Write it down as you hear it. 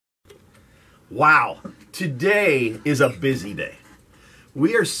Wow, today is a busy day.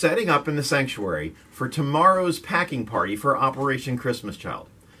 We are setting up in the sanctuary for tomorrow's packing party for Operation Christmas Child.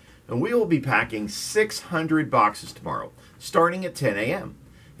 And we will be packing 600 boxes tomorrow, starting at 10 a.m.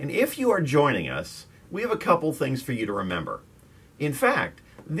 And if you are joining us, we have a couple things for you to remember. In fact,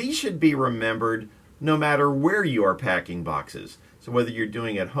 these should be remembered no matter where you are packing boxes. So whether you're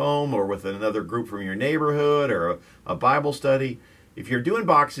doing it at home or with another group from your neighborhood or a Bible study, if you're doing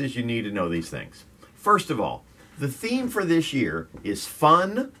boxes, you need to know these things. First of all, the theme for this year is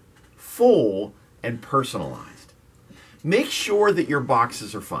fun, full, and personalized. Make sure that your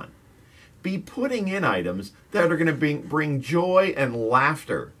boxes are fun. Be putting in items that are going to bring joy and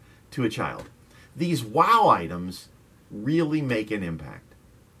laughter to a child. These wow items really make an impact.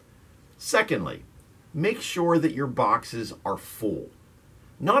 Secondly, make sure that your boxes are full,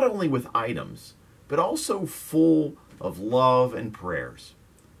 not only with items, but also full of love and prayers.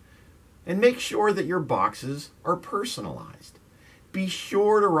 And make sure that your boxes are personalized. Be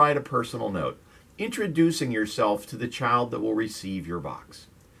sure to write a personal note, introducing yourself to the child that will receive your box.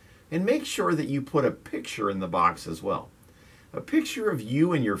 And make sure that you put a picture in the box as well. A picture of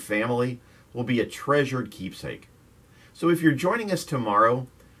you and your family will be a treasured keepsake. So if you're joining us tomorrow,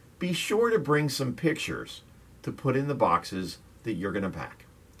 be sure to bring some pictures to put in the boxes that you're going to pack.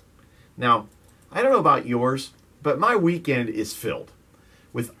 Now, I don't know about yours, but my weekend is filled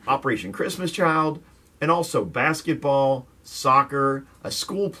with Operation Christmas Child and also basketball, soccer, a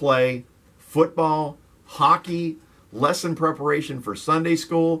school play, football, hockey, lesson preparation for Sunday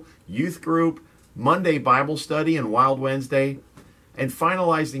school, youth group, Monday Bible study and Wild Wednesday, and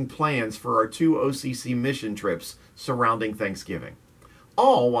finalizing plans for our 2 OCC mission trips surrounding Thanksgiving,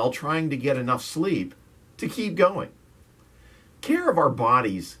 all while trying to get enough sleep to keep going. Care of our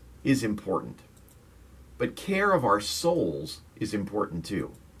bodies is important, but care of our souls is important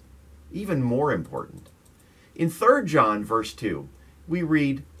too, even more important. In 3 John verse 2, we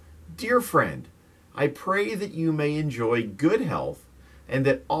read, "Dear friend, I pray that you may enjoy good health and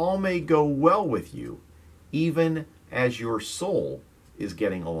that all may go well with you, even as your soul is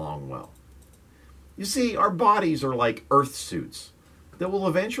getting along well." You see, our bodies are like earth suits that will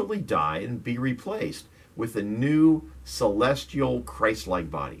eventually die and be replaced with a new celestial Christ-like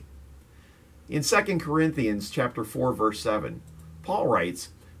body. In 2 Corinthians chapter 4 verse 7, Paul writes,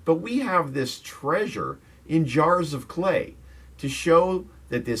 "But we have this treasure in jars of clay to show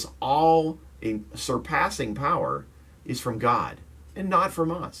that this all surpassing power is from God and not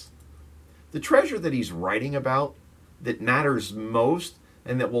from us." The treasure that he's writing about that matters most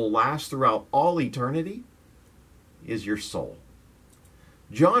and that will last throughout all eternity is your soul.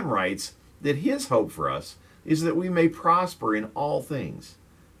 John writes that his hope for us is that we may prosper in all things,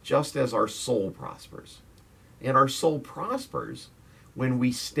 just as our soul prospers. And our soul prospers when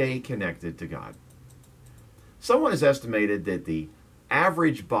we stay connected to God. Someone has estimated that the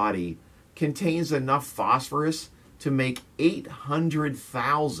average body contains enough phosphorus to make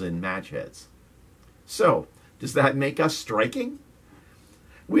 800,000 match heads. So, does that make us striking?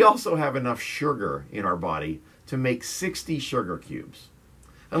 We also have enough sugar in our body to make 60 sugar cubes.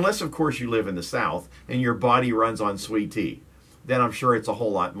 Unless, of course, you live in the South and your body runs on sweet tea. Then I'm sure it's a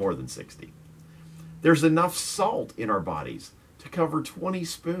whole lot more than 60. There's enough salt in our bodies to cover 20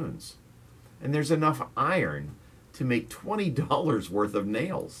 spoons. And there's enough iron to make $20 worth of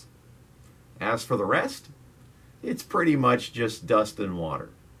nails. As for the rest, it's pretty much just dust and water.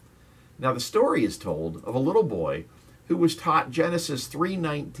 Now, the story is told of a little boy who was taught Genesis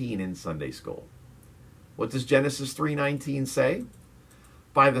 3:19 in Sunday school. What does Genesis 3:19 say?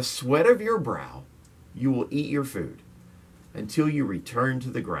 "By the sweat of your brow you will eat your food until you return to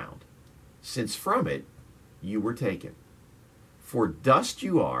the ground, since from it you were taken. For dust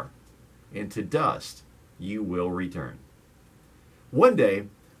you are, and to dust you will return." One day,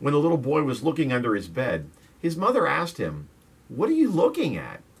 when the little boy was looking under his bed, his mother asked him, "What are you looking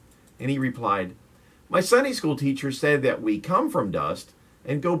at?" And he replied, "My Sunday school teacher said that we come from dust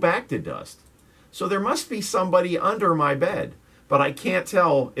and go back to dust. So there must be somebody under my bed, but I can't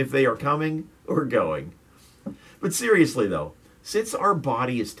tell if they are coming or going." But seriously though, since our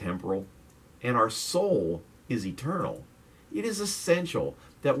body is temporal and our soul is eternal, it is essential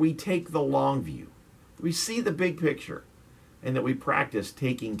that we take the long view, that we see the big picture, and that we practice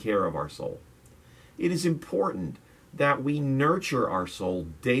taking care of our soul. It is important that we nurture our soul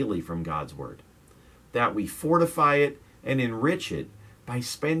daily from God's Word, that we fortify it and enrich it by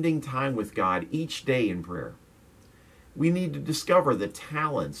spending time with God each day in prayer. We need to discover the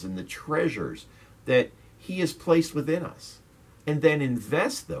talents and the treasures that He has placed within us, and then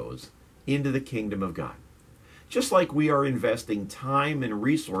invest those into the kingdom of God. just like we are investing time and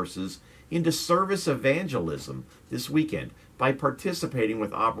resources into service evangelism this weekend by participating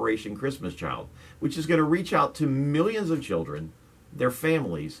with Operation Christmas Child, which is going to reach out to millions of children, their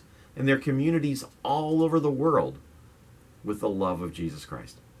families, and their communities all over the world with the love of Jesus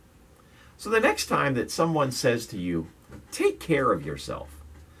Christ. So the next time that someone says to you, take care of yourself,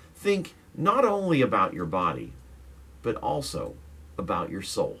 think not only about your body, but also about your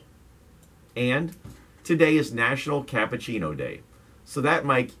soul. And today is National Cappuccino Day, so that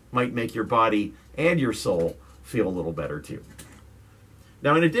might make your body and your soul feel a little better too.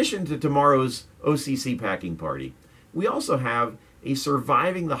 Now, in addition to tomorrow's OCC packing party, we also have a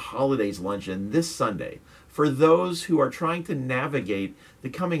Surviving the Holidays luncheon this Sunday for those who are trying to navigate the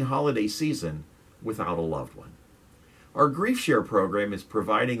coming holiday season without a loved one. Our Grief Share program is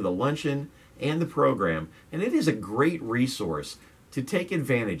providing the luncheon and the program, and it is a great resource to take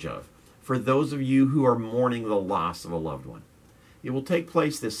advantage of for those of you who are mourning the loss of a loved one. It will take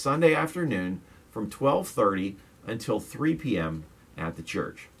place this Sunday afternoon from 12:30 until 3 p.m. at the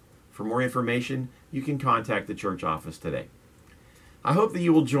church. For more information, you can contact the church office today. I hope that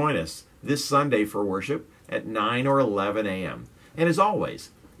you will join us this Sunday for worship at 9 or 11 a.m. And as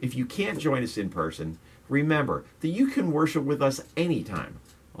always, if you can't join us in person, remember that you can worship with us anytime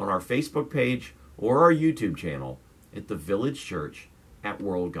on our Facebook page or our YouTube channel at the Village Church at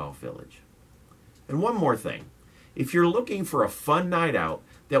World Golf Village. And one more thing, if you're looking for a fun night out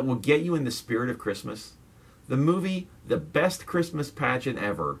that will get you in the spirit of Christmas, the movie The Best Christmas Pageant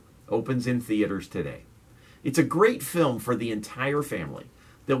Ever opens in theaters today. It's a great film for the entire family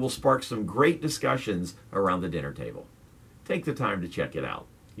that will spark some great discussions around the dinner table. Take the time to check it out.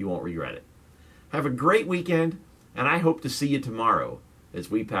 You won't regret it. Have a great weekend, and I hope to see you tomorrow as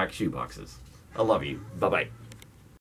we pack shoeboxes. I love you. Bye-bye.